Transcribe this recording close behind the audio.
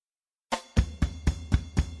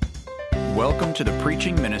welcome to the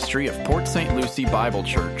preaching ministry of Port St. Lucie Bible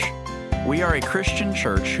Church. We are a Christian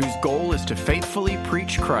church whose goal is to faithfully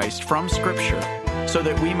preach Christ from Scripture so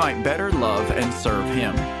that we might better love and serve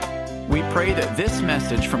Him. We pray that this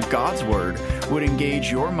message from God's Word would engage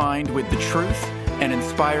your mind with the truth and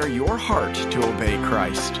inspire your heart to obey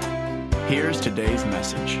Christ. Here's today's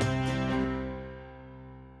message.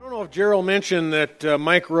 I don't know if Gerald mentioned that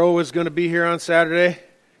Mike Rowe is going to be here on Saturday.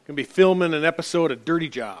 Going to be filming an episode of Dirty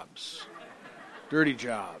Jobs. Dirty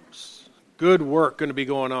Jobs. Good work going to be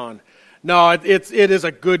going on. No, it is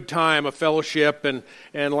a good time of fellowship, and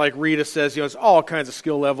like Rita says, it's all kinds of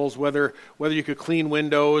skill levels, whether you could clean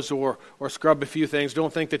windows or scrub a few things.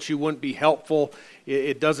 Don't think that you wouldn't be helpful.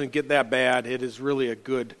 It doesn't get that bad. It is really a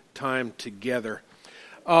good time together.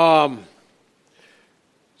 So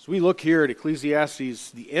we look here at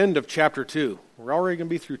Ecclesiastes, the end of chapter 2. We're already going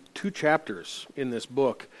to be through 2 chapters in this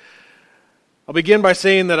book. I'll begin by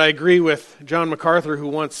saying that I agree with John MacArthur, who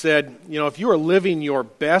once said, if you are living your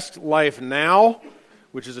best life now,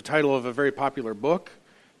 which is the title of a very popular book,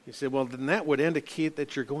 he said, well, then that would indicate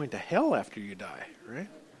that you're going to hell after you die, right?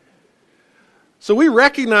 So we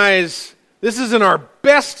recognize this isn't our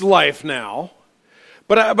best life now,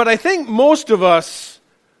 but I think most of us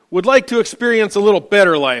would like to experience a little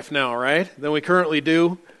better life now, right, than we currently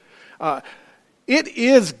do. It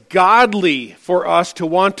is godly for us to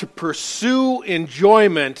want to pursue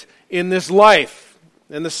enjoyment in this life.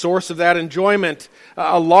 And the source of that enjoyment,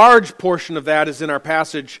 a large portion of that is in our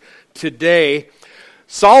passage today.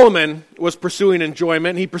 Solomon was pursuing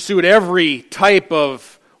enjoyment. He pursued every type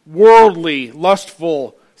of worldly,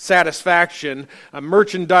 lustful satisfaction,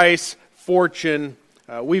 merchandise, fortune.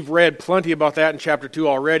 We've read plenty about that in chapter 2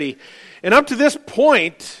 already. And up to this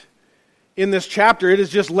point in this chapter, it has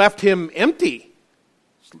just left him empty.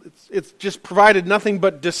 It's just provided nothing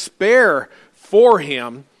but despair for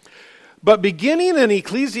him. But beginning in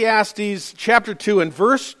Ecclesiastes chapter 2 and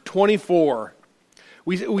verse 24,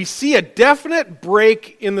 we see a definite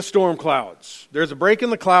break in the storm clouds. There's a break in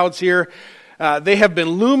the clouds here. They have been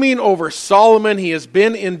looming over Solomon. He has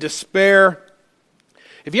been in despair.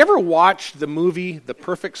 Have you ever watched the movie The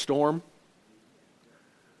Perfect Storm?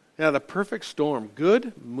 Yeah, The Perfect Storm.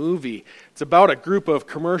 Good movie. It's about a group of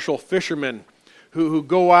commercial fishermen who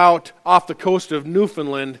go out off the coast of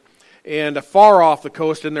Newfoundland and far off the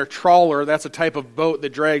coast in their trawler. That's a type of boat that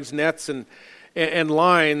drags nets and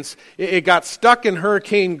lines. It got stuck in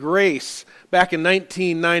Hurricane Grace back in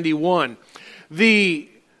 1991. The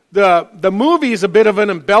movie is a bit of an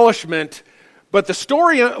embellishment, but the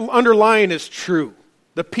story underlying is true.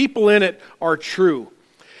 The people in it are true.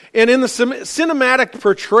 And in the cinematic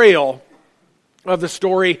portrayal of the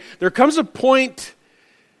story, there comes a point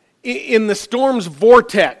in the storm's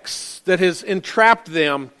vortex that has entrapped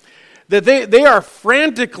them that they are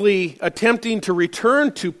frantically attempting to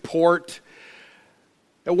return to port.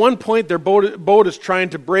 At one point, their boat is trying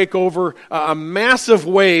to break over a massive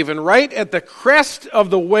wave, and right at the crest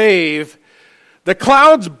of the wave, the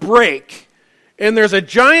clouds break, and there's a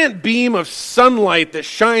giant beam of sunlight that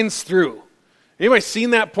shines through. Anybody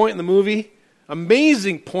seen that point in the movie?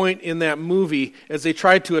 Amazing point in that movie as they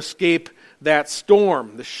try to escape that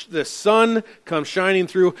storm. The sun comes shining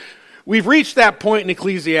through. We've reached that point in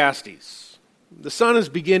Ecclesiastes. The sun is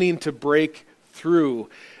beginning to break through.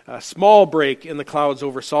 A small break in the clouds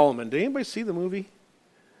over Solomon. Did anybody see the movie?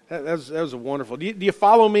 That was a wonderful. Do you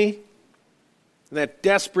follow me? That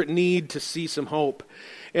desperate need to see some hope.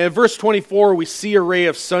 And in verse 24, we see a ray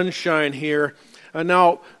of sunshine here.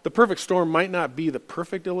 Now, the perfect storm might not be the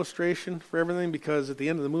perfect illustration for everything because at the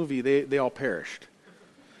end of the movie, they all perished.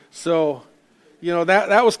 So,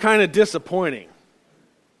 that was kind of disappointing.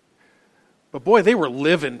 But boy, they were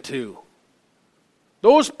living too.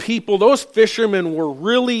 Those people, those fishermen were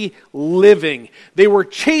really living. They were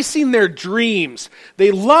chasing their dreams. They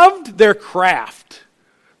loved their craft.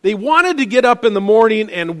 They wanted to get up in the morning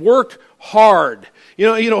and work hard.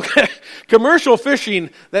 Commercial fishing,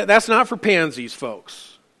 that's not for pansies, folks.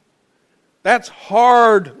 That's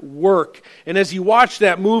hard work. And as you watch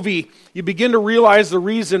that movie, you begin to realize the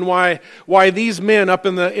reason why these men up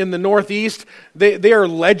in the Northeast, they are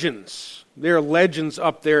legends. They are legends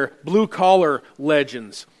up there, blue-collar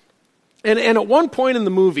legends. And at one point in the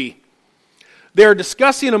movie, they're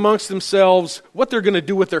discussing amongst themselves what they're going to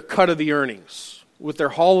do with their cut of the earnings, with their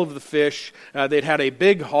haul of the fish. They'd had a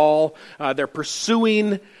big haul. They're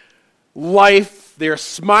pursuing life. They're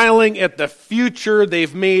smiling at the future.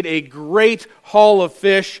 They've made a great haul of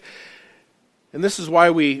fish. And this is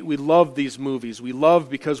why we love these movies. We love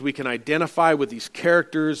because we can identify with these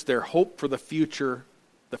characters, their hope for the future.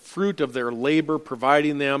 the fruit of their labor,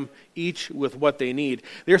 providing them each with what they need.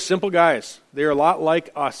 They're simple guys. They're a lot like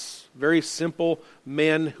us, very simple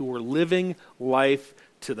men who were living life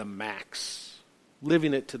to the max,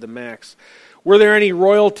 living it to the max. Were there any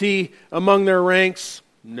royalty among their ranks?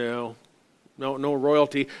 No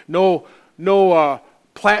royalty. No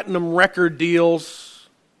platinum record deals,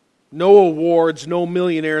 no awards, no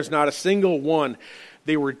millionaires, not a single one.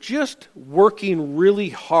 They were just working really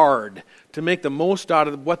hard to make the most out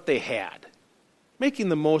of what they had. Making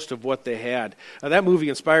the most of what they had. That movie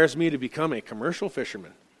inspires me to become a commercial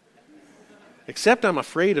fisherman. Except I'm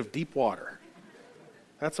afraid of deep water.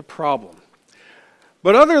 That's a problem.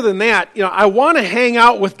 But other than that, I want to hang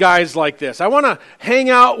out with guys like this. I want to hang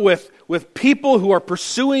out with people who are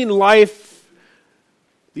pursuing life.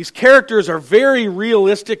 These characters are very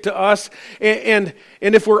realistic to us. And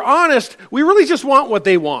if we're honest, we really just want what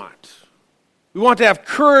they want. We want to have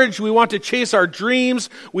courage. We want to chase our dreams.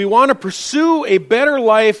 We want to pursue a better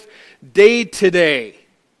life day to day.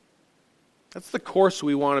 That's the course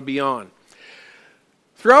we want to be on.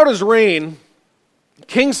 Throughout his reign,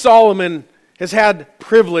 King Solomon has had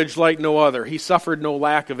privilege like no other. He suffered no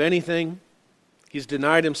lack of anything. He's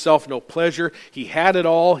denied himself no pleasure. He had it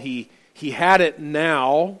all. He had it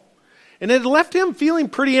now. And it left him feeling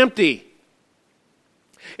pretty empty.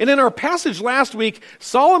 And in our passage last week,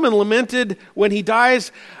 Solomon lamented when he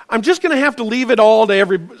dies, I'm just going to have to leave it all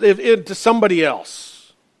to somebody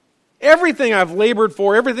else. Everything I've labored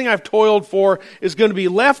for, everything I've toiled for is going to be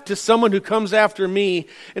left to someone who comes after me.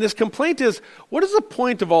 And his complaint is, what is the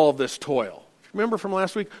point of all of this toil? Remember from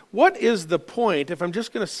last week, what is the point if I'm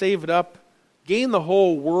just going to save it up, gain the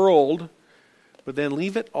whole world, but then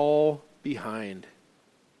leave it all behind?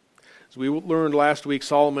 As we learned last week,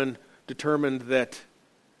 Solomon determined that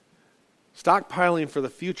stockpiling for the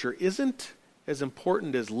future isn't as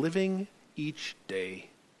important as living each day.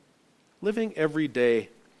 Living every day.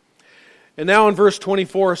 And now in verse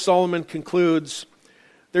 24, Solomon concludes,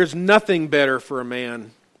 there's nothing better for a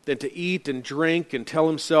man than to eat and drink and tell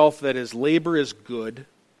himself that his labor is good.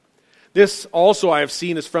 This also I have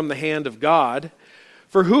seen is from the hand of God.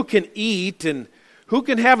 For who can eat and who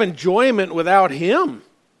can have enjoyment without him?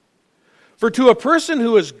 For to a person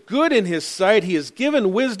who is good in his sight, he has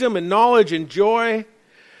given wisdom and knowledge and joy,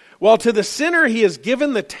 while to the sinner he has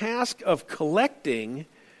given the task of collecting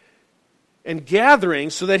and gathering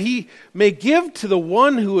so that he may give to the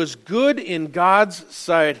one who is good in God's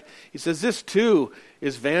sight. He says this too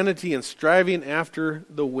is vanity and striving after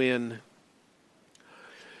the wind.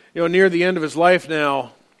 Near the end of his life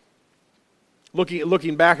now,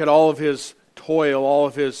 looking back at all of his toil, all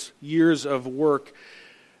of his years of work,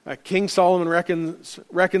 King Solomon reckons,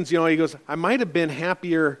 he goes, I might have been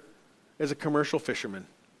happier as a commercial fisherman.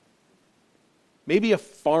 Maybe a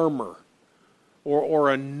farmer or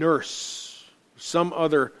a nurse, some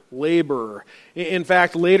other laborer. In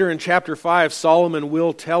fact, later in chapter 5, Solomon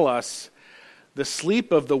will tell us, the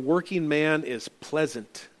sleep of the working man is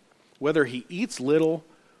pleasant, whether he eats little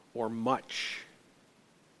or much.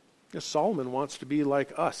 Solomon wants to be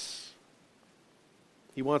like us.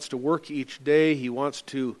 He wants to work each day. He wants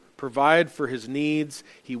to provide for his needs.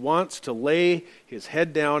 He wants to lay his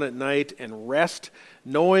head down at night and rest,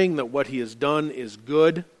 knowing that what he has done is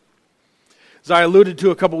good. As I alluded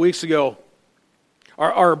to a couple weeks ago,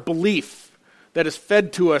 our belief that is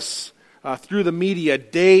fed to us through the media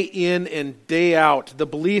day in and day out, the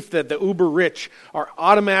belief that the uber rich are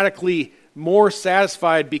automatically more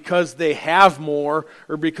satisfied because they have more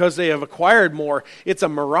or because they have acquired more, it's a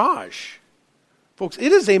mirage. Folks,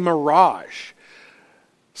 it is a mirage.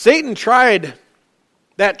 Satan tried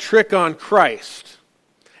that trick on Christ.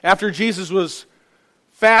 After Jesus was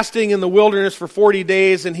fasting in the wilderness for 40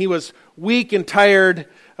 days and he was weak and tired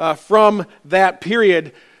from that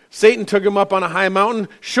period, Satan took him up on a high mountain,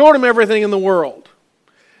 showed him everything in the world.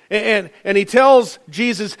 And he tells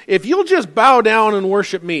Jesus, if you'll just bow down and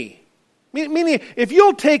worship me, meaning if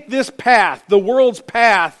you'll take this path, the world's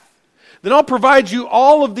path, then I'll provide you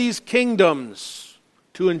all of these kingdoms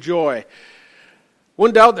to enjoy.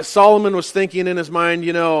 One doubt that Solomon was thinking in his mind,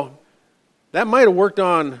 that might have worked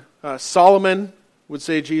on Solomon, would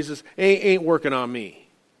say Jesus, ain't working on me.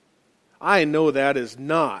 I know that is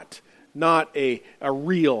not a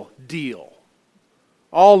real deal.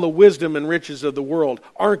 All the wisdom and riches of the world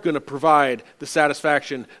aren't going to provide the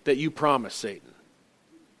satisfaction that you promise, Satan.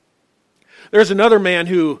 There's another man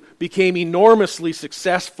who became enormously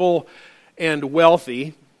successful and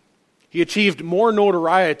wealthy. He achieved more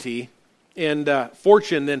notoriety and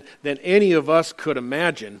fortune than any of us could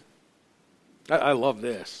imagine. I love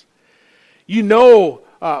this.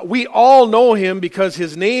 We all know him because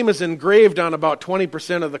his name is engraved on about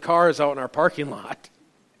 20% of the cars out in our parking lot.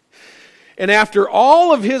 And after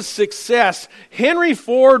all of his success, Henry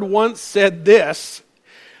Ford once said this: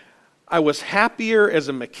 "I was happier as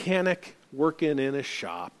a mechanic working in a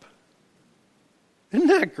shop." Isn't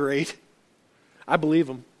that great? I believe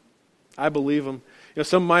him. I believe him.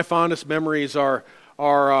 Some of my fondest memories are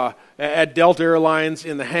at Delta Airlines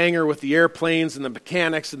in the hangar with the airplanes and the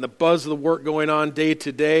mechanics and the buzz of the work going on day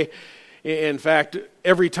to day. In fact,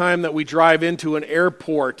 every time that we drive into an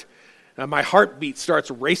airport, my heartbeat starts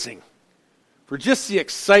racing for just the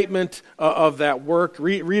excitement of that work.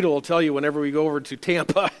 Rita will tell you whenever we go over to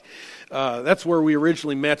Tampa, that's where we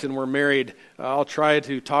originally met and were married. I'll try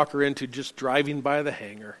to talk her into just driving by the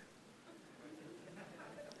hangar.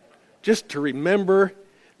 Just to remember,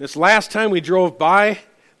 this last time we drove by,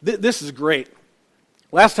 this is great.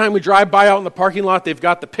 Last time we drive by out in the parking lot, they've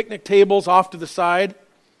got the picnic tables off to the side,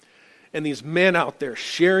 and these men out there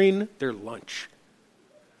sharing their lunch,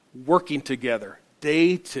 working together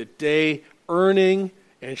day to day, earning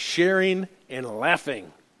and sharing and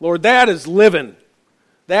laughing. Lord, that is living.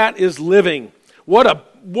 That is living. What a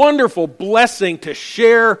wonderful blessing to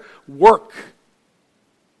share work.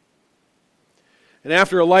 And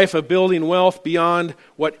after a life of building wealth beyond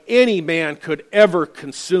what any man could ever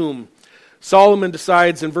consume, Solomon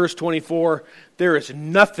decides in verse 24, there is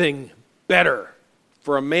nothing better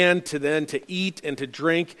for a man to eat and to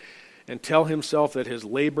drink and tell himself that his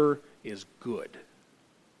labor is good.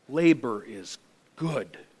 Labor is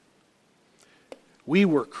good. We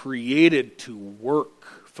were created to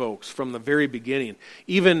work, folks, from the very beginning.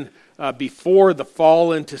 Even before the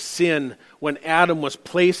fall into sin, when Adam was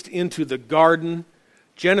placed into the garden,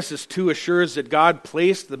 Genesis 2 assures that God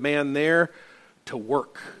placed the man there to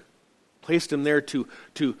work. Placed him there to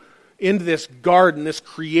into this garden, this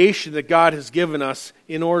creation that God has given us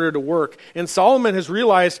in order to work. And Solomon has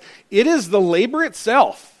realized it is the labor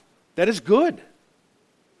itself that is good.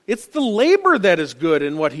 It's the labor that is good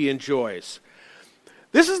in what he enjoys.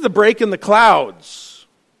 This is the break in the clouds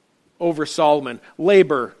over Solomon.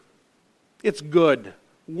 Labor, it's good.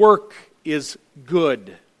 Work is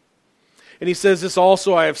good. And he says this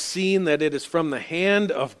also, I have seen that it is from the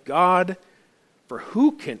hand of God, for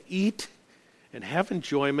who can eat and have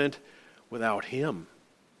enjoyment without him?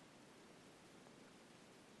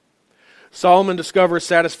 Solomon discovers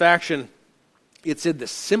satisfaction. It's in the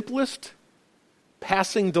simplest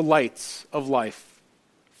passing delights of life,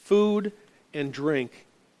 food and drink.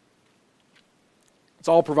 It's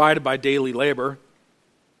all provided by daily labor.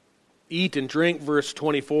 Eat and drink, verse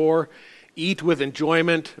 24. Eat with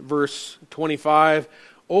enjoyment, verse 25.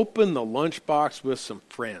 Open the lunchbox with some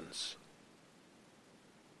friends.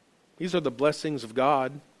 These are the blessings of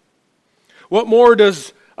God. What more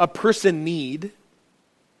does a person need?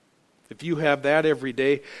 If you have that every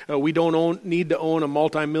day, we don't need to own a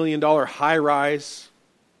multi-million-dollar high-rise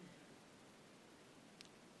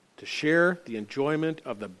to share the enjoyment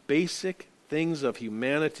of the basic things of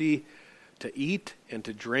humanity, to eat and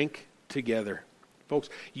to drink together. Folks,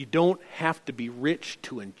 you don't have to be rich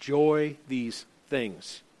to enjoy these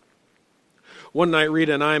things. One night,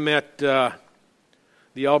 Rita and I met the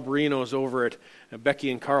Alberinos over at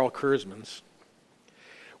Becky and Carl Kurzman's.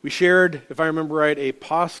 We shared, if I remember right, a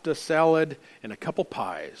pasta salad and a couple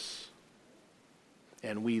pies.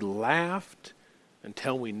 And we laughed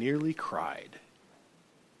until we nearly cried.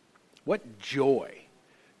 What joy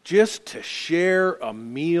just to share a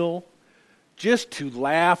meal, just to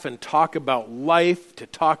laugh and talk about life, to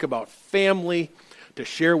talk about family, to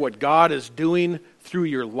share what God is doing through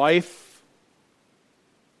your life.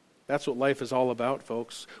 That's what life is all about,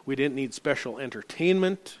 folks. We didn't need special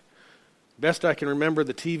entertainment. Best I can remember,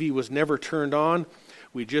 the TV was never turned on.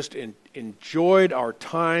 We just enjoyed our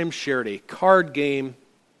time, shared a card game.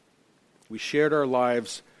 We shared our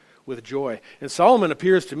lives with joy. And Solomon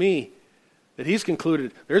appears to me that he's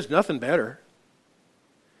concluded there's nothing better.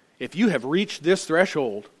 If you have reached this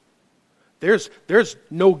threshold, there's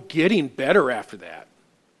no getting better after that.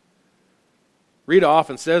 Rita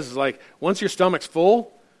often says, like, once your stomach's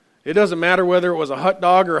full, it doesn't matter whether it was a hot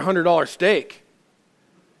dog or a $100 steak.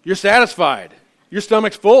 You're satisfied. Your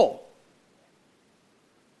stomach's full.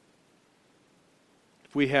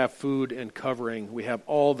 If we have food and covering, we have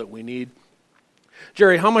all that we need.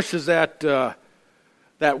 Jerry, how much does that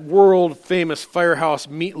world-famous Firehouse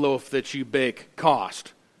meatloaf that you bake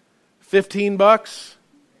cost? $15?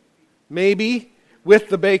 Maybe? With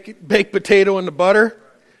the baked potato and the butter?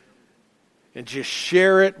 And just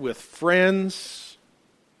share it with friends.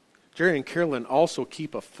 Jerry and Carolyn also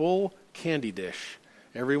keep a full candy dish.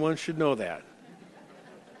 Everyone should know that.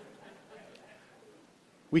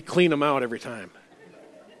 we clean them out every time.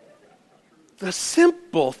 The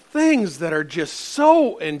simple things that are just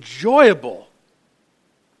so enjoyable.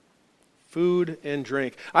 Food and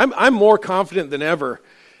drink. I'm more confident than ever,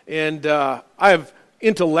 and I've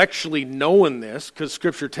intellectually known this because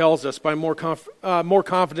Scripture tells us, but I'm more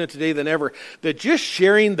confident today than ever that just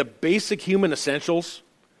sharing the basic human essentials,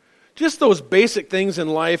 just those basic things in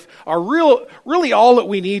life, are really all that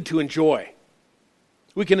we need to enjoy.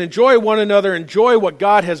 We can enjoy one another, enjoy what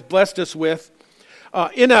God has blessed us with,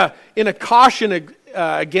 in a caution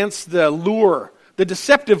against the lure, the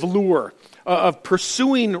deceptive lure of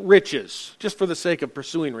pursuing riches, just for the sake of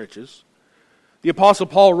pursuing riches. The Apostle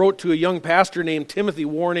Paul wrote to a young pastor named Timothy,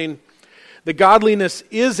 warning, "The godliness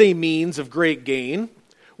is a means of great gain,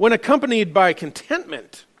 when accompanied by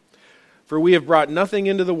contentment. For we have brought nothing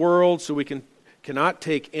into the world, so we cannot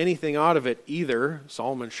take anything out of it either."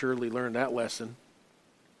 Solomon surely learned that lesson.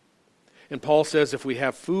 And Paul says, if we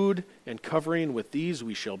have food and covering, with these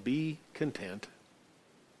we shall be content.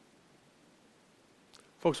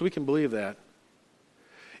 Folks, we can believe that.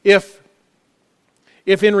 If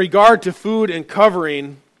in regard to food and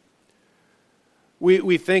covering,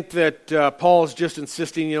 we think that Paul is just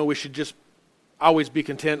insisting, we should just always be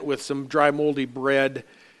content with some dry, moldy bread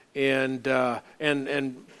and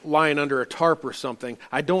lying under a tarp or something.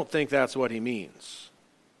 I don't think that's what he means.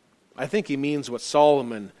 I think he means what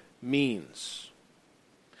Solomon means.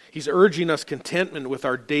 He's urging us contentment with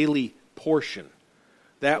our daily portion,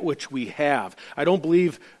 that which we have. I don't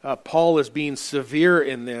believe Paul is being severe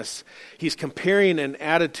in this. He's comparing an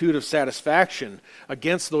attitude of satisfaction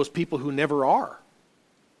against those people who never are.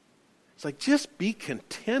 It's like, just be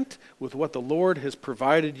content with what the Lord has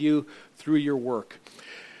provided you through your work.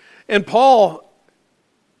 And Paul,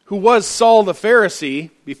 who was Saul the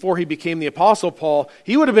Pharisee before he became the Apostle Paul,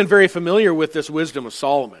 he would have been very familiar with this wisdom of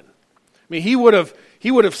Solomon. I mean, he would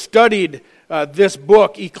have studied this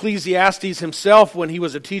book, Ecclesiastes, himself when he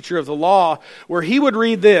was a teacher of the law, where he would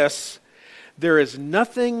read this: "There is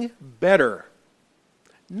nothing better."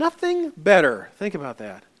 Nothing better. Think about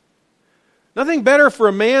that. Nothing better for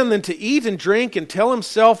a man than to eat and drink and tell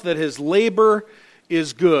himself that his labor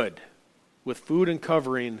is good. With food and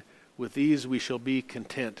covering, with these we shall be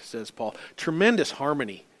content, says Paul. Tremendous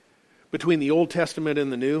harmony between the Old Testament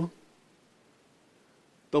and the New.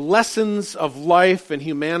 The lessons of life and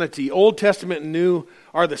humanity, Old Testament and New,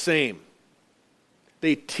 are the same.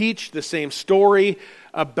 They teach the same story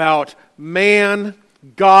about man,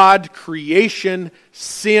 God, creation,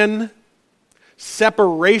 sin,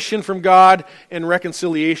 separation from God, and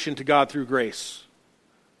reconciliation to God through grace.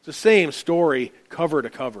 It's the same story cover to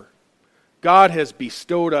cover. God has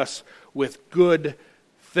bestowed us with good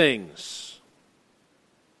things.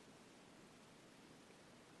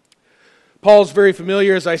 Paul's very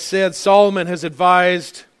familiar, as I said. Solomon has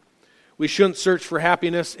advised we shouldn't search for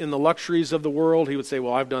happiness in the luxuries of the world. He would say,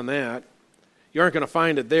 well, I've done that. You aren't going to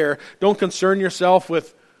find it there. Don't concern yourself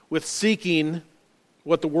with seeking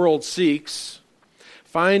what the world seeks.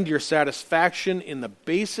 Find your satisfaction in the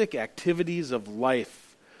basic activities of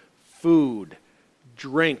life: food,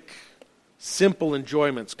 drink, simple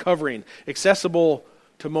enjoyments, covering, accessible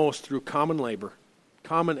to most through common labor.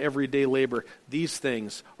 Common everyday labor. These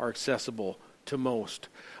things are accessible to most.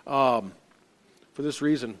 For this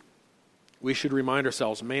reason, we should remind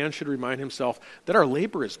ourselves, man should remind himself, that our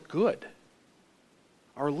labor is good.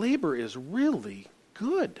 Our labor is really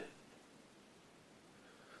good.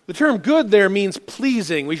 The term good there means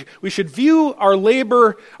pleasing. We should view our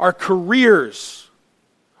labor, our careers,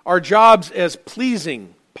 our jobs as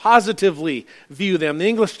pleasing. Positively view them. The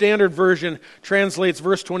English Standard Version translates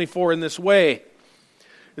verse 24 in this way.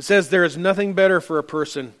 It says, "There is nothing better for a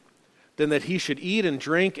person than that he should eat and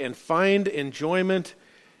drink and find enjoyment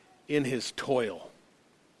in his toil."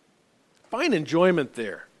 Find enjoyment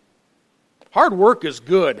there. Hard work is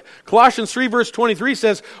good. Colossians 3 verse 23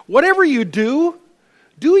 says, "Whatever you do,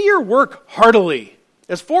 do your work heartily,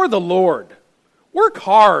 as for the Lord." Work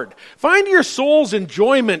hard. Find your soul's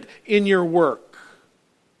enjoyment in your work.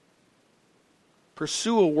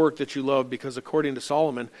 Pursue a work that you love, because according to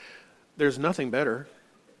Solomon, there's nothing better.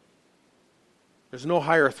 There's no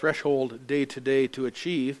higher threshold day to day to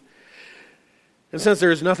achieve. And since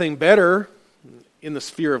there is nothing better in the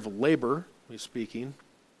sphere of labor, speaking,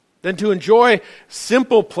 than to enjoy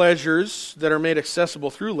simple pleasures that are made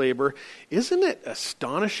accessible through labor, isn't it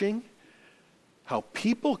astonishing how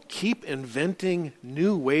people keep inventing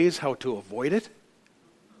new ways how to avoid it?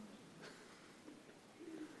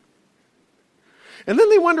 And then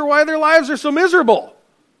they wonder why their lives are so miserable.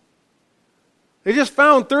 They just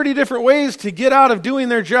found 30 different ways to get out of doing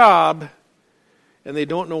their job, and they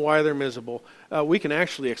don't know why they're miserable. we can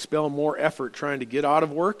actually expel more effort trying to get out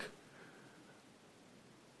of work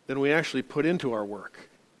than we actually put into our work.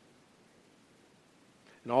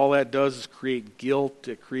 And all that does is create guilt,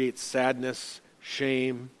 it creates sadness,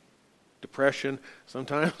 shame, depression.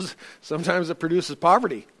 Sometimes it produces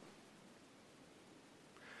poverty.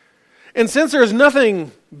 And since there's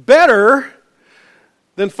nothing better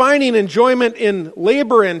than finding enjoyment in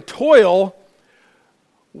labor and toil,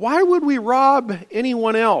 why would we rob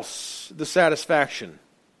anyone else the satisfaction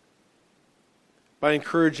by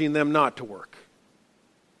encouraging them not to work?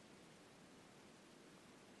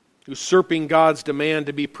 Usurping God's demand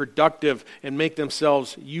to be productive and make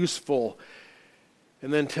themselves useful,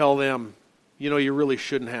 and then tell them, you really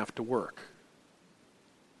shouldn't have to work.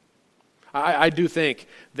 I do think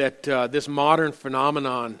that this modern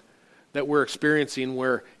phenomenon that we're experiencing,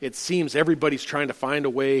 where it seems everybody's trying to find a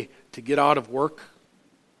way to get out of work,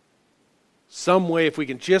 some way, if we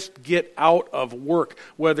can just get out of work,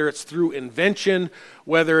 whether it's through invention,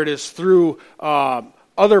 whether it is through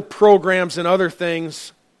other programs and other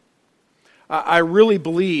things, I really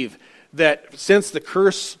believe that since the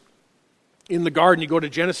curse in the garden, you go to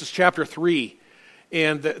Genesis chapter 3,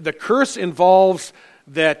 and the curse involves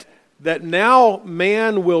that now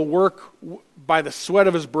man will work by the sweat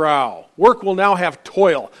of his brow. Work will now have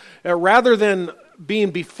toil. Rather than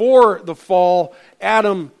being before the fall,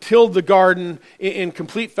 Adam tilled the garden in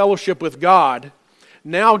complete fellowship with God.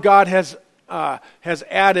 Now God has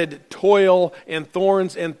added toil and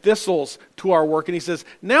thorns and thistles to our work. And he says,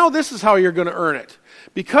 now this is how you're going to earn it.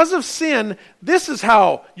 Because of sin, this is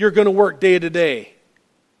how you're going to work day to day.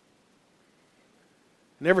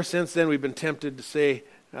 And ever since then, we've been tempted to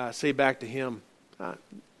say back to him,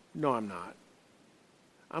 no, I'm not.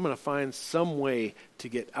 I'm going to find some way to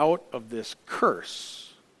get out of this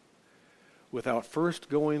curse without first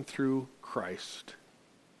going through Christ.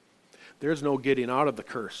 There's no getting out of the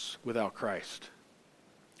curse without Christ.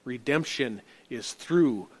 Redemption is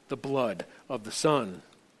through the blood of the Son.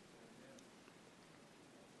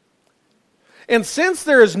 And since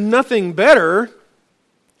there is nothing better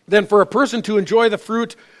than for a person to enjoy the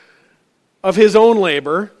fruit of his own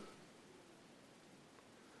labor,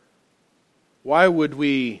 why would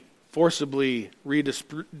we forcibly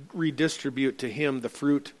redistribute to him the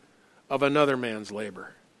fruit of another man's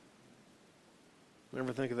labor?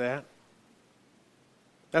 Ever think of that?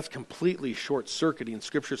 That's completely short-circuiting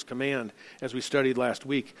Scripture's command, as we studied last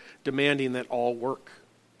week, demanding that all work,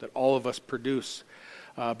 that all of us produce.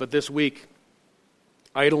 But this week,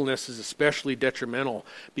 idleness is especially detrimental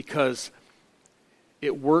because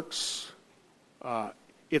it works,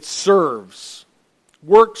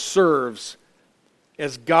 work serves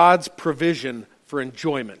as God's provision for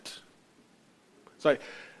enjoyment. So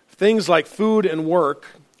things like food and work,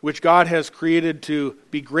 which God has created to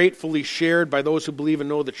be gratefully shared by those who believe and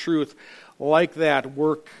know the truth, like that,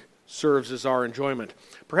 work serves as our enjoyment.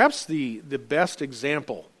 Perhaps the best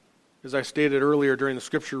example, as I stated earlier during the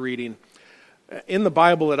scripture reading, in the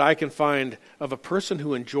Bible that I can find of a person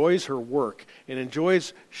who enjoys her work and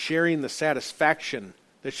enjoys sharing the satisfaction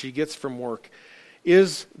that she gets from work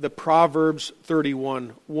is the Proverbs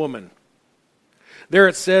 31 woman. There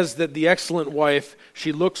it says that the excellent wife,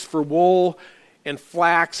 she looks for wool and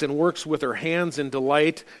flax and works with her hands in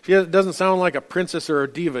delight. She doesn't sound like a princess or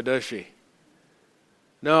a diva, does she?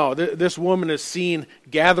 No, this woman is seen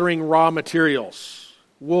gathering raw materials,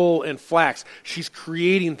 wool and flax. She's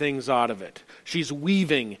creating things out of it. She's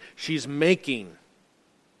weaving. She's making.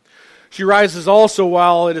 She rises also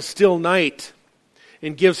while it is still night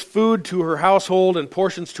and gives food to her household and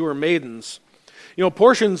portions to her maidens.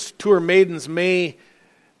 Portions to her maidens may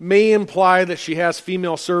imply that she has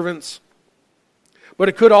female servants, but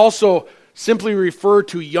it could also simply refer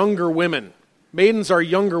to younger women. Maidens are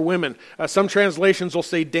younger women. Some translations will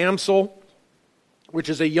say damsel, which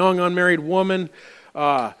is a young unmarried woman.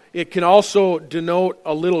 It can also denote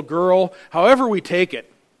a little girl. However we take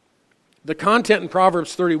it, the content in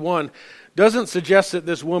Proverbs 31 doesn't suggest that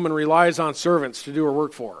this woman relies on servants to do her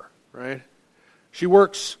work for her, right? She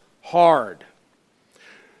works hard.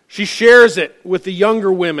 She shares it with the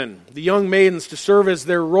younger women, the young maidens, to serve as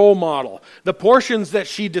their role model. The portions that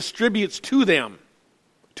she distributes to them,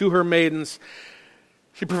 to her maidens,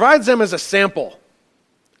 she provides them as a sample,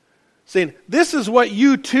 saying, this is what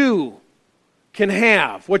you too can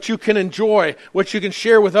have, what you can enjoy, what you can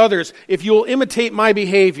share with others if you will imitate my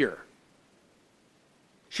behavior.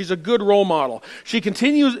 She's a good role model. She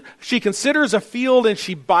considers a field and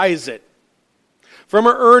she buys it. From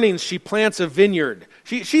her earnings, she plants a vineyard.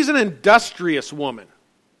 She's an industrious woman.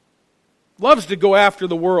 Loves to go after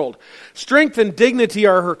the world. Strength and dignity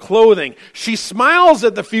are her clothing. She smiles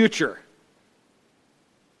at the future.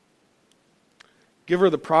 Give her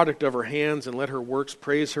the product of her hands, and let her works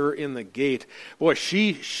praise her in the gate. Boy,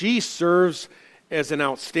 she serves as an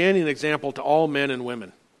outstanding example to all men and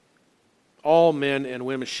women. All men and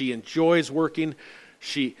women. She enjoys working.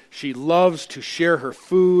 She loves to share her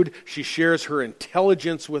food. She shares her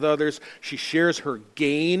intelligence with others. She shares her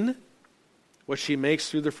gain, what she makes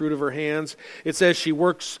through the fruit of her hands. It says she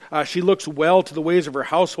looks well to the ways of her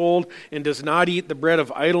household and does not eat the bread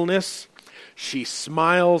of idleness. She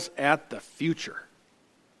smiles at the future.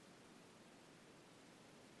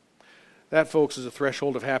 That, folks, is a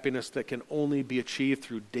threshold of happiness that can only be achieved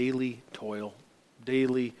through daily toil,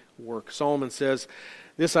 daily work. Solomon says,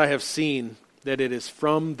 "This I have seen, that it is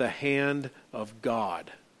from the hand of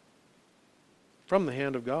God." From the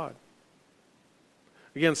hand of God.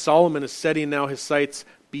 Again, Solomon is setting now his sights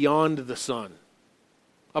beyond the sun.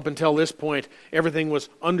 Up until this point, everything was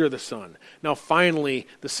under the sun. Now finally,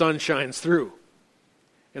 the sun shines through.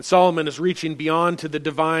 And Solomon is reaching beyond to the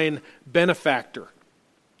divine benefactor.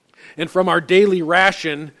 And from our daily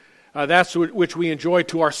ration, that's which we enjoy,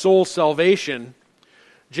 to our soul's salvation,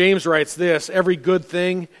 James writes this: "Every good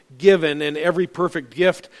thing given and every perfect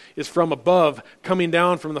gift is from above, coming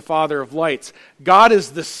down from the Father of lights." God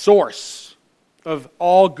is the source of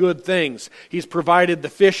all good things. He's provided the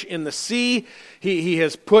fish in the sea. He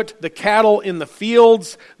has put the cattle in the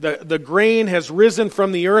fields. The grain has risen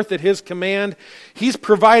from the earth at His command. He's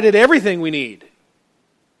provided everything we need.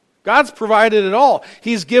 God's provided it all.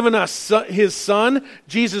 He's given us His Son,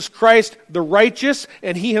 Jesus Christ, the righteous,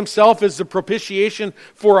 and He Himself is the propitiation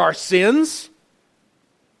for our sins.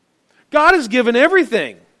 God has given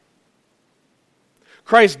everything.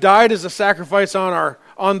 Christ died as a sacrifice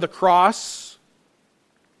on the cross.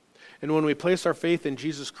 And when we place our faith in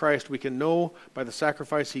Jesus Christ, we can know by the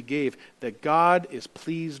sacrifice He gave that God is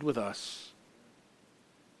pleased with us.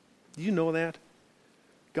 Do you know that?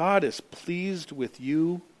 God is pleased with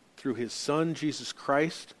you through His Son, Jesus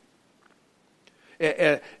Christ.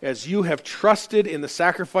 As you have trusted in the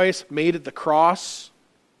sacrifice made at the cross,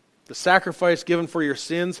 the sacrifice given for your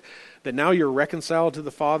sins, that now you're reconciled to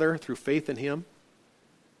the Father through faith in Him,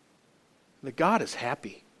 that God is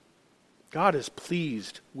happy. God is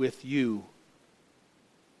pleased with you.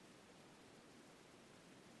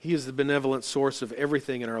 He is the benevolent source of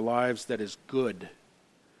everything in our lives that is good.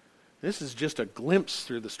 This is just a glimpse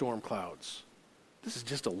through the storm clouds. This is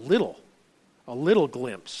just a little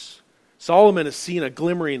glimpse. Solomon has seen a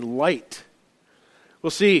glimmering light.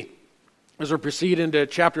 We'll see as we proceed into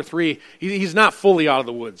chapter 3, he's not fully out of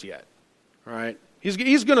the woods yet. All right? He's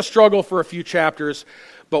going to struggle for a few chapters,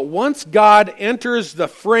 but once God enters the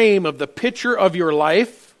frame of the picture of your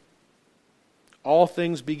life, all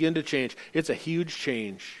things begin to change. It's a huge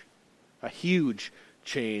change. A huge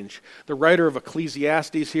change. The writer of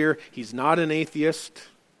Ecclesiastes here, he's not an atheist.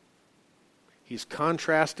 He's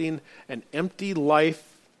contrasting an empty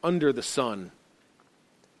life under the sun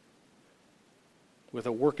with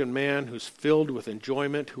a working man who's filled with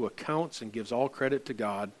enjoyment, who accounts and gives all credit to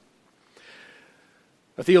God.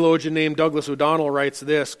 A theologian named Douglas O'Donnell writes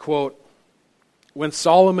this, quote, "When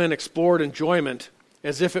Solomon explored enjoyment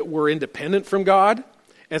as if it were independent from God,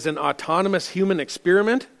 as an autonomous human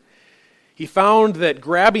experiment, he found that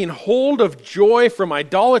grabbing hold of joy from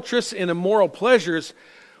idolatrous and immoral pleasures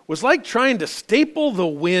was like trying to staple the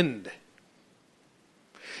wind.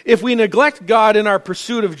 If we neglect God in our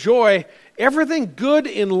pursuit of joy, everything good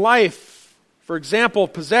in life, for example,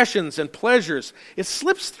 possessions and pleasures, it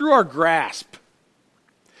slips through our grasp.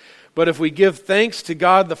 But if we give thanks to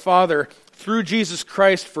God the Father through Jesus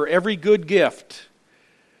Christ for every good gift,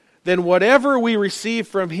 then whatever we receive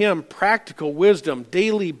from Him, practical wisdom,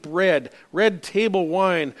 daily bread, red table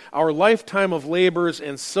wine, our lifetime of labors,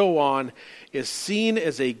 and so on, is seen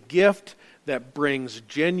as a gift that brings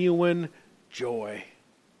genuine joy."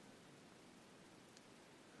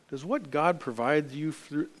 Does what God provides you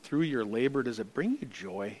through your labor, does it bring you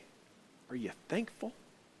joy? Are you thankful?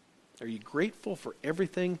 Are you grateful for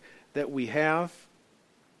everything that we have?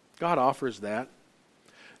 God offers that.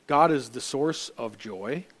 God is the source of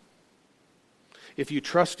joy. If you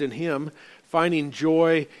trust in Him, finding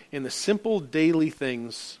joy in the simple daily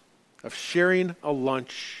things of sharing a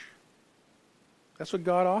lunch, that's what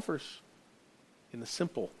God offers, in the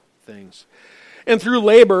simple things. And through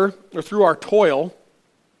labor, or through our toil,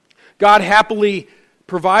 God happily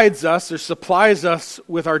provides us or supplies us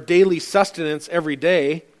with our daily sustenance every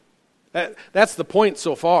day. That's the point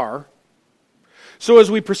so far. So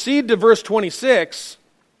as we proceed to verse 26,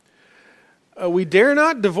 we dare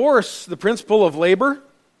not divorce the principle of labor,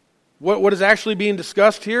 what is actually being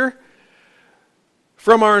discussed here,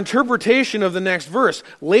 from our interpretation of the next verse.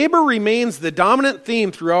 Labor remains the dominant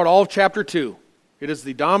theme throughout all of chapter 2. It is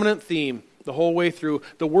the dominant theme the whole way through.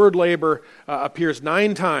 The word labor appears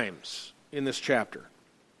 9 times in this chapter.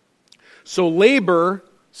 So labor,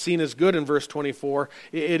 seen as good in verse 24,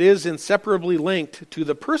 it is inseparably linked to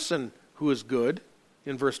the person who is good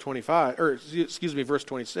in verse 25, or excuse me, verse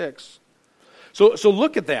 26. So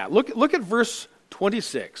look at that. Look at verse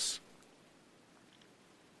 26.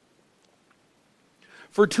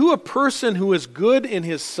 For to a person who is good in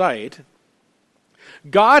his sight,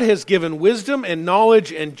 God has given wisdom and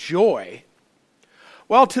knowledge and joy,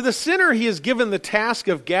 while to the sinner he has given the task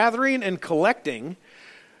of gathering and collecting,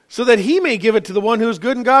 so that he may give it to the one who is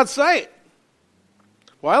good in God's sight.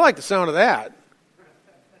 Well, I like the sound of that.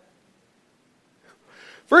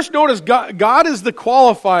 First, notice God is the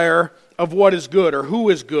qualifier of what is good or who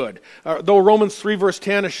is good. Though Romans 3 verse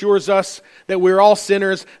 10 assures us that we're all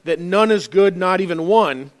sinners, that none is good, not even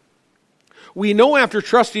one, we know after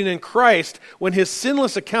trusting in Christ, when Jesus'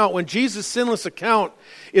 sinless account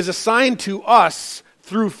is assigned to us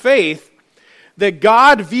through faith, that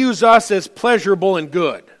God views us as pleasurable and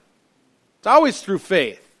good. It's always through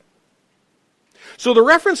faith. So the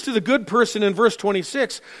reference to the good person in verse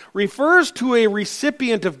 26 refers to a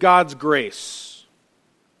recipient of God's grace.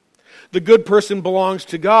 The good person belongs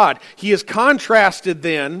to God. He is contrasted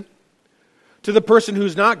then to the person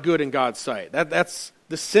who's not good in God's sight. That's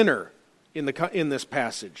the sinner in this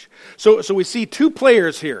passage. So we see 2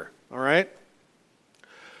 players here, all right?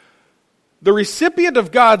 The recipient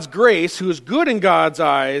of God's grace, who is good in God's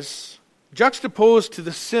eyes, juxtaposed to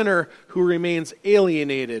the sinner who remains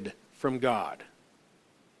alienated from God.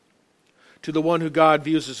 To the one who God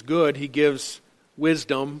views as good, he gives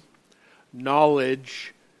wisdom,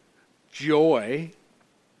 knowledge, joy.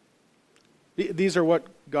 These are what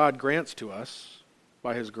God grants to us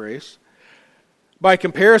by his grace. By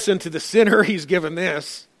comparison to the sinner, he's given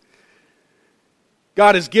this.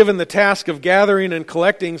 God has given the task of gathering and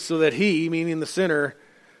collecting so that he, meaning the sinner,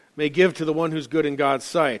 may give to the one who's good in God's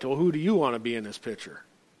sight. Well, who do you want to be in this picture?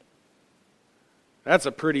 That's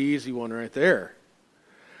a pretty easy one right there.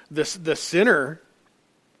 The sinner,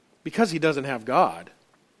 because he doesn't have God,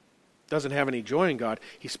 doesn't have any joy in God,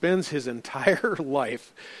 he spends his entire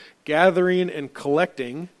life gathering and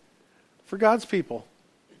collecting for God's people.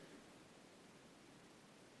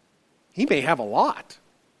 He may have a lot,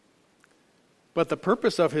 but the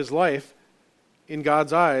purpose of his life in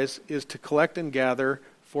God's eyes is to collect and gather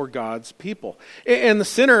for God's people. And the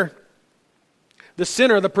sinner,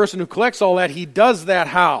 the person who collects all that, he does that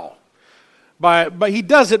how? But he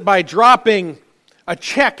does it by dropping a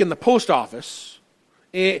check in the post office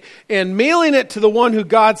and mailing it to the one who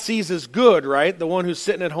God sees as good, right? The one who's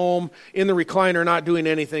sitting at home in the recliner not doing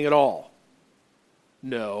anything at all.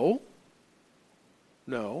 No.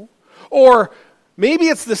 Or maybe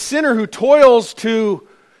it's the sinner who toils to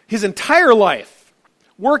his entire life,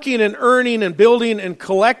 working and earning and building and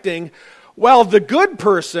collecting, while the good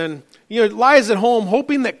person, lies at home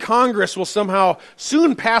hoping that Congress will somehow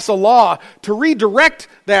soon pass a law to redirect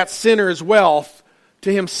that sinner's wealth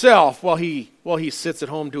to himself while he sits at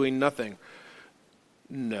home doing nothing.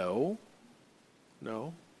 No.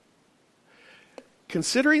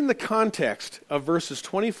 Considering the context of verses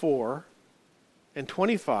 24 and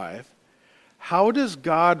 25, how does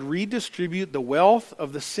God redistribute the wealth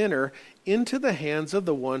of the sinner into the hands of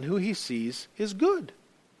the one who he sees is good?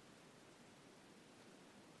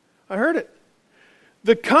 I heard it.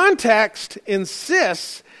 The context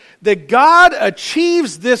insists that God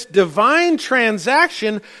achieves this divine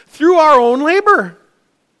transaction through our own labor.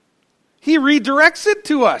 He redirects it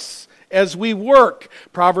to us as we work.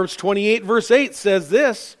 Proverbs 28 verse 8 says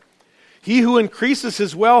this, "He who increases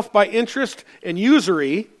his wealth by interest and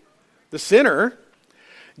usury," the sinner,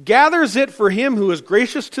 "gathers it for him who is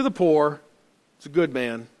gracious to the poor." It's a good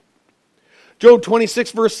man. Job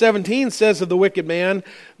 26 verse 17 says of the wicked man,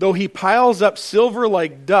 "Though he piles up silver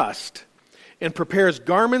like dust and prepares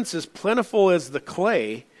garments as plentiful as the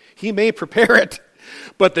clay, he may prepare it,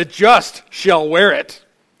 but the just shall wear it,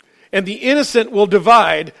 and the innocent will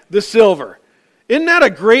divide the silver." Isn't that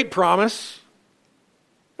a great promise?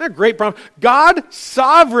 Isn't that a great promise? God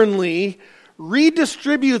sovereignly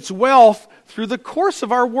redistributes wealth through the course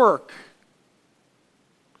of our work.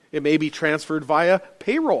 It may be transferred via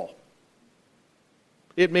payroll.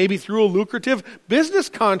 It may be through a lucrative business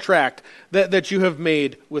contract that you have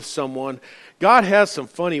made with someone. God has some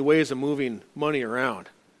funny ways of moving money around.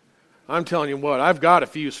 I'm telling you what, I've got a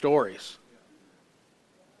few stories.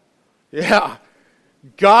 Yeah,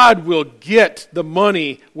 God will get the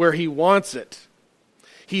money where he wants it.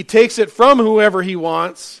 He takes it from whoever he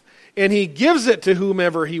wants, and he gives it to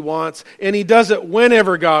whomever he wants, and he does it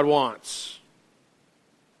whenever God wants.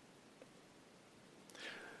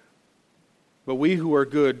 But we who are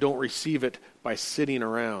good don't receive it by sitting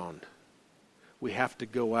around. We have to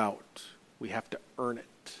go out. We have to earn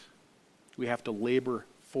it. We have to labor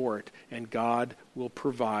for it, and God will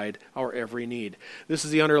provide our every need. This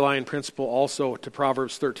is the underlying principle also to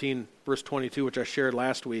Proverbs 13, verse 22, which I shared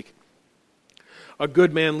last week. A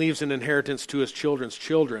good man leaves an inheritance to his children's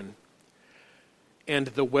children, and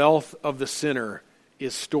the wealth of the sinner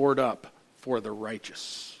is stored up for the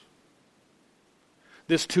righteous.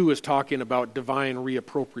 This too is talking about divine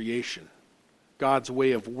reappropriation, God's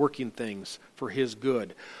way of working things for his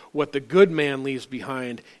good. What the good man leaves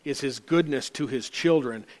behind is his goodness to his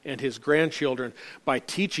children and his grandchildren by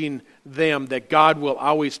teaching them that God will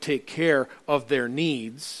always take care of their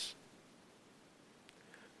needs.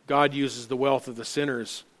 God uses the wealth of the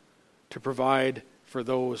sinners to provide for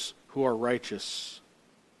those who are righteous.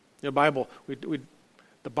 The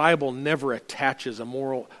Bible never attaches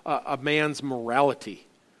a man's morality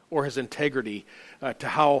or his integrity to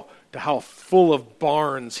how full of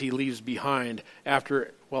barns he leaves behind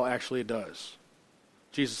after, well, actually it does.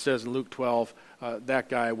 Jesus says in Luke 12, that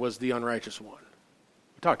guy was the unrighteous one.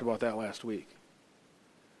 We talked about that last week.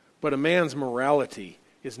 But a man's morality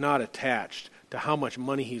is not attached to how much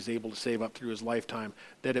money he's able to save up through his lifetime,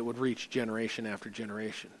 that it would reach generation after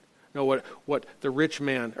generation. No, what the rich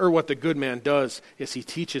man, or what the good man does, is he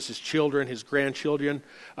teaches his children, his grandchildren,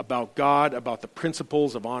 about God, about the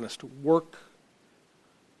principles of honest work,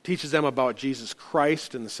 teaches them about Jesus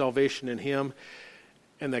Christ and the salvation in him,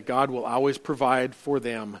 and that God will always provide for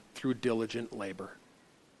them through diligent labor.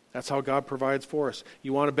 That's how God provides for us.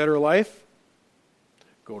 You want a better life?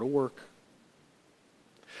 Go to work.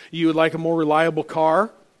 You would like a more reliable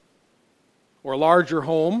car or a larger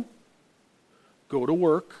home? Go to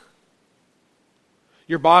work.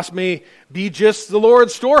 Your boss may be just the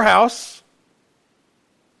Lord's storehouse,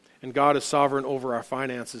 and God is sovereign over our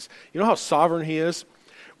finances. You know how sovereign he is?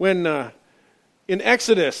 When in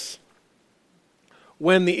Exodus,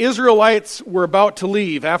 when the Israelites were about to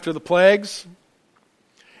leave after the plagues,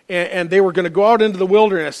 and they were going to go out into the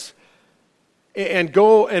wilderness and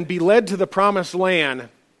go and be led to the promised land,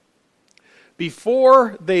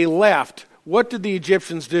 before they left, what did the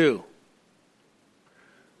Egyptians do?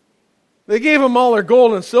 They gave them all their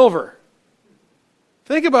gold and silver.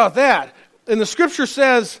 Think about that. And the scripture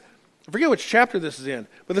says, I forget which chapter this is in,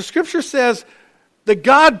 but the scripture says that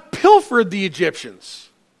God pilfered the Egyptians.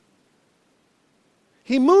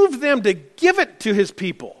 He moved them to give it to his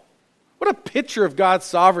people. What a picture of God's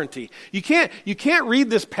sovereignty. You can't read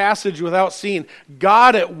this passage without seeing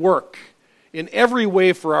God at work in every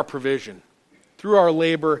way for our provision, through our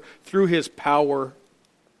labor, through his power.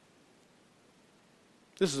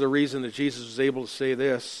 This is the reason that Jesus was able to say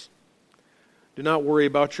this: do not worry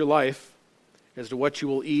about your life as to what you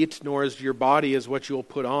will eat, nor as to your body as what you will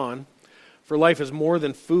put on. For life is more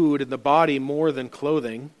than food, and the body more than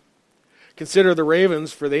clothing. Consider the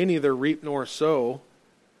ravens, for they neither reap nor sow.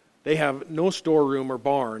 They have no storeroom or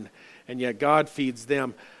barn, and yet God feeds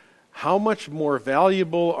them. How much more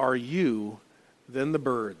valuable are you than the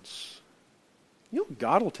birds? You know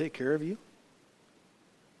God will take care of you.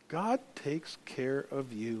 God takes care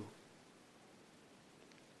of you.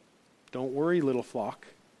 Don't worry, little flock.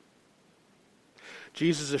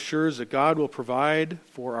 Jesus assures that God will provide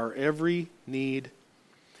for our every need.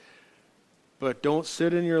 But don't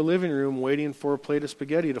sit in your living room waiting for a plate of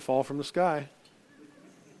spaghetti to fall from the sky.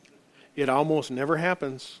 It almost never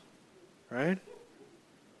happens, right?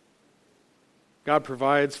 God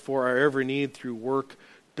provides for our every need through work.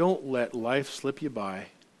 Don't let life slip you by.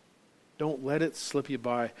 Don't let it slip you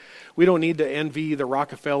by. We don't need to envy the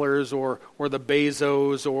Rockefellers or the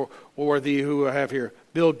Bezos or the, who I have here,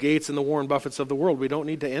 Bill Gates and the Warren Buffetts of the world. We don't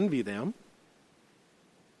need to envy them.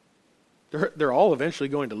 They're all eventually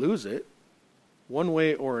going to lose it, one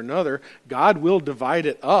way or another. God will divide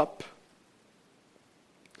it up.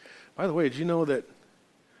 By the way, did you know that,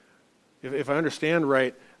 if I understand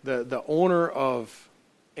right, the owner of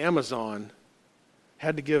Amazon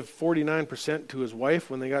had to give 49% to his wife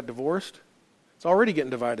when they got divorced? It's already getting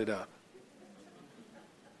divided up.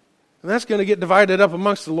 And that's going to get divided up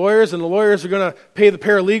amongst the lawyers, and the lawyers are going to pay the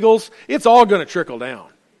paralegals. It's all going to trickle down.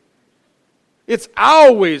 It's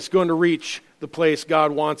always going to reach the place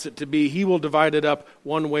God wants it to be. He will divide it up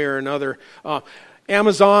one way or another.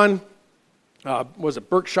 Amazon, was it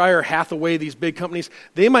Berkshire Hathaway, these big companies,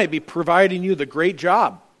 they might be providing you the great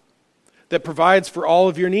job that provides for all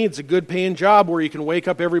of your needs, a good paying job where you can wake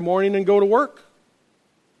up every morning and go to work.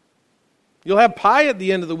 You'll have pie at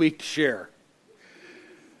the end of the week to share.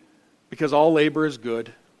 Because all labor is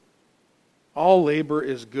good. All labor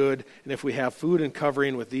is good, and if we have food and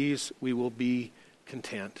covering with these, we will be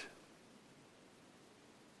content.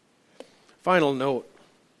 Final note.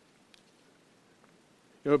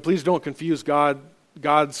 Please don't confuse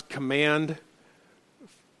God's command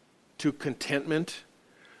to contentment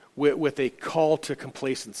with a call to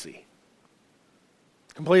complacency.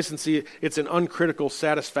 Complacency, it's an uncritical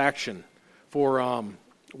satisfaction for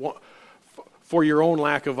your own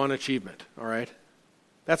lack of unachievement, all right?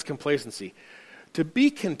 That's complacency. To be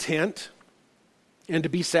content and to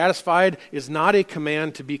be satisfied is not a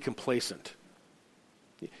command to be complacent.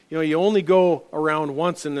 You only go around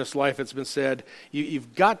once in this life, it's been said.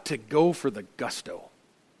 You've got to go for the gusto.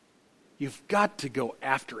 You've got to go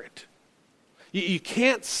after it. You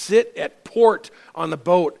can't sit at port on the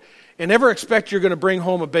boat and ever expect you're going to bring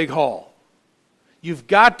home a big haul. You've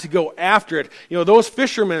got to go after it. Those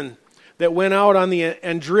fishermen that went out on the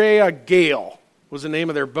Andrea Gale was the name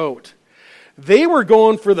of their boat. They were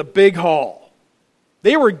going for the big haul.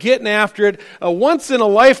 They were getting after it. A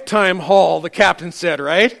once-in-a-lifetime haul, the captain said,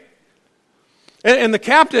 right? And the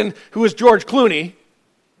captain, who was George Clooney,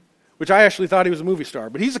 which I actually thought he was a movie star,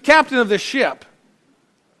 but he's the captain of this ship.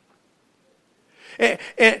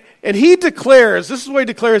 And he declares, this is what he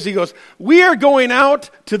declares, he goes, "We are going out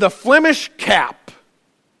to the Flemish Cap."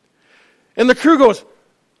 And the crew goes,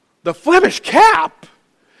 "The Flemish Cap?"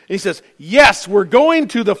 And he says, "Yes, we're going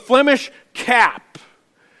to the Flemish Cap."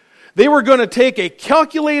 They were going to take a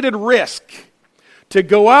calculated risk to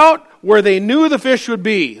go out where they knew the fish would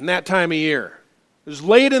be in that time of year. It was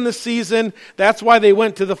late in the season. That's why they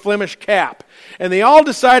went to the Flemish Cap. And they all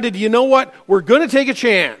decided, you know what? We're going to take a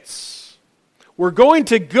chance. We're going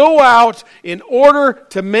to go out in order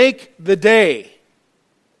to make the day.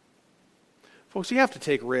 Folks, you have to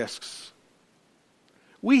take risks.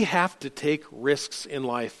 We have to take risks in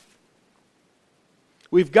life.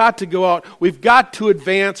 We've got to go out. We've got to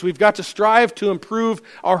advance. We've got to strive to improve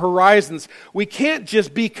our horizons. We can't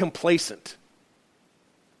just be complacent.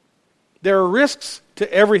 There are risks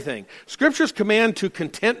to everything. Scripture's command to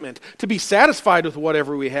contentment, to be satisfied with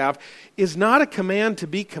whatever we have, is not a command to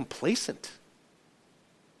be complacent.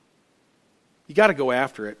 You got to go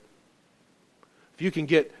after it. If you can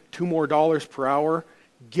get $2 more per hour,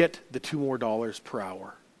 get the $2 more per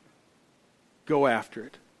hour. Go after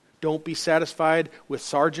it. Don't be satisfied with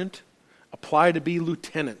sergeant. Apply to be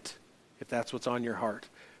lieutenant, if that's what's on your heart.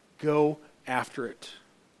 Go after it.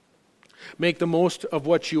 Make the most of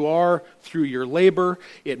what you are through your labor.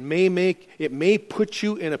 It may put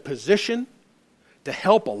you in a position to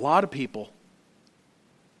help a lot of people.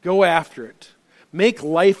 Go after it. Make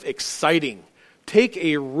life exciting. Take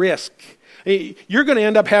a risk. You're going to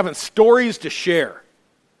end up having stories to share.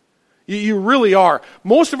 You really are.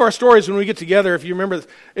 Most of our stories when we get together, if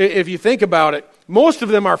you think about it, most of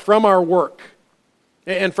them are from our work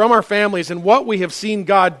and from our families and what we have seen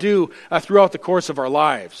God do throughout the course of our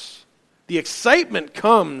lives. The excitement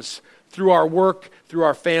comes through our work, through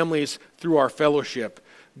our families, through our fellowship.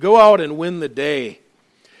 Go out and win the day.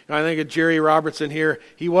 And I think of Jerry Robertson here.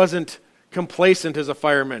 He wasn't complacent as a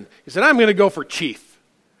fireman. He said, "I'm going to go for chief."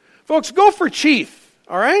 Folks, go for chief,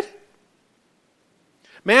 all right?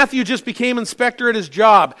 Matthew just became inspector at his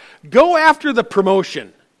job. Go after the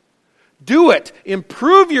promotion. Do it.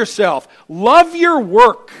 Improve yourself. Love your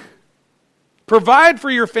work. Provide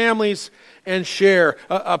for your families and share.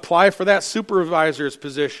 Apply for that supervisor's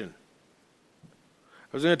position.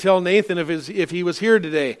 I was going to tell Nathan if he was here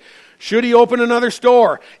today, should he open another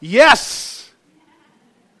store? Yes.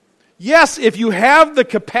 Yes, if you have the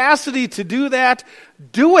capacity to do that,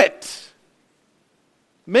 do it.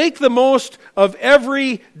 Make the most of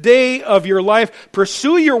every day of your life.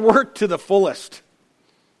 Pursue your work to the fullest.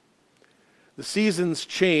 The seasons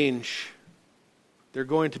change. They're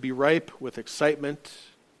going to be ripe with excitement,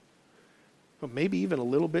 but maybe even a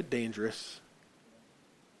little bit dangerous.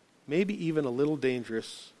 Maybe even a little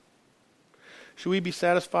dangerous. Should we be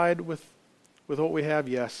satisfied with what we have?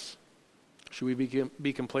 Yes. Should we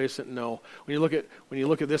be complacent? No. When you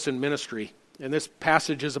look at this in ministry, and this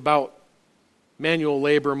passage is about manual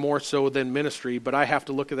labor more so than ministry, but I have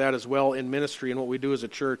to look at that as well in ministry and what we do as a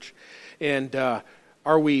church. And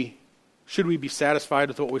should we be satisfied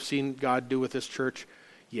with what we've seen God do with this church?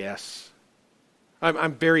 Yes.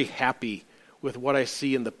 I'm very happy with what I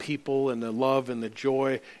see in the people and the love and the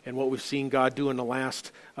joy and what we've seen God do in the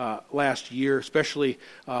last year, especially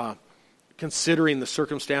considering the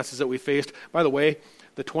circumstances that we faced. By the way,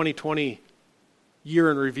 the 2020 year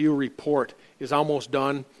in review report is almost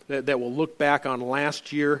done. That will look back on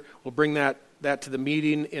last year. We'll bring that to the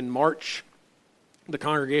meeting in March, the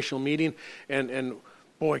congregational meeting, and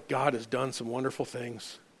boy, God has done some wonderful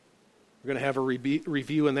things. We're going to have a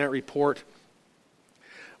review in that report,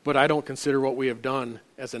 but I don't consider what we have done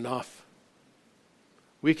as enough.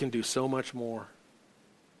 We can do so much more.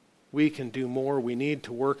 We can do more. We need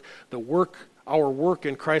to work. Our work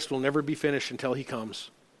in Christ will never be finished until He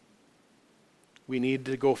comes. We need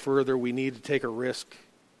to go further. We need to take a risk.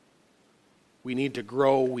 We need to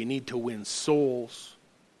grow. We need to win souls.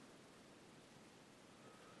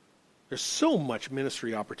 There's so much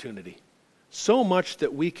ministry opportunity. So much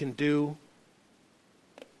that we can do.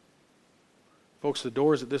 Folks, the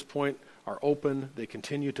doors at this point are open. They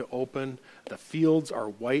continue to open. The fields are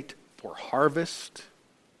white for harvest.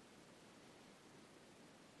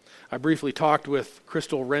 I briefly talked with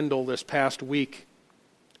Crystal Rendell this past week.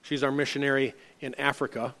 She's our missionary in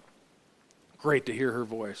Africa. Great to hear her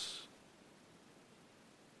voice.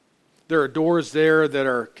 There are doors there that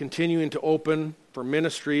are continuing to open for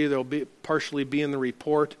ministry. They'll partially be in the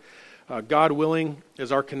report. God willing,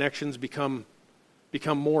 as our connections become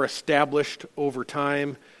more established over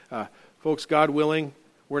time. Folks, God willing,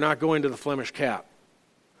 we're not going to the Flemish Cap.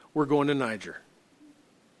 We're going to Niger.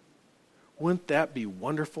 Wouldn't that be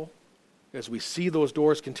wonderful? As we see those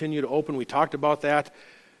doors continue to open, we talked about that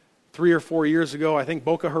 3 or 4 years ago. I think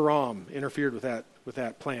Boko Haram interfered with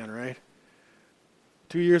that plan, right?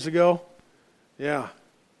 2 years ago? Yeah.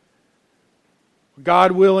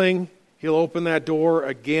 God willing, He'll open that door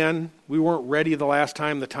again. We weren't ready the last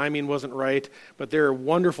time. The timing wasn't right. But there are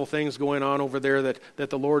wonderful things going on over there that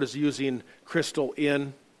the Lord is using Crystal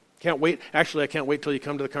in. Can't wait. Actually, I can't wait till you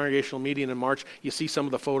come to the congregational meeting in March. You see some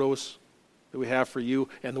of the photos that we have for you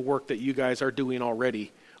and the work that you guys are doing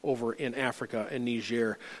already over in Africa and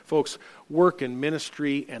Niger. Folks, work and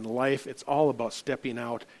ministry and life, it's all about stepping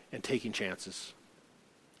out and taking chances.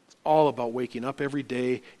 It's all about waking up every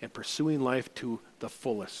day and pursuing life to the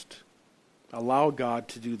fullest. Allow God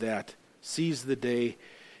to do that. Seize the day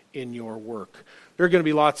in your work. There are going to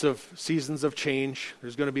be lots of seasons of change.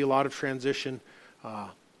 There's going to be a lot of transition,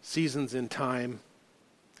 seasons in time.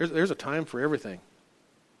 There's a time for everything.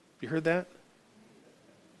 You heard that?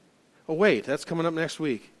 Oh, wait, that's coming up next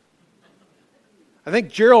week. I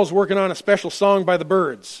think Gerald's working on a special song by the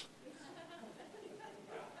Byrds.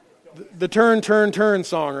 The turn, turn, turn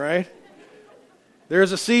song, right?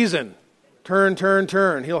 There's a season. Turn, turn,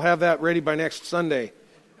 turn. He'll have that ready by next Sunday.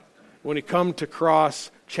 When you come to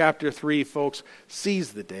Cross chapter 3, folks,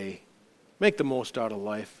 seize the day. Make the most out of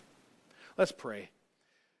life. Let's pray.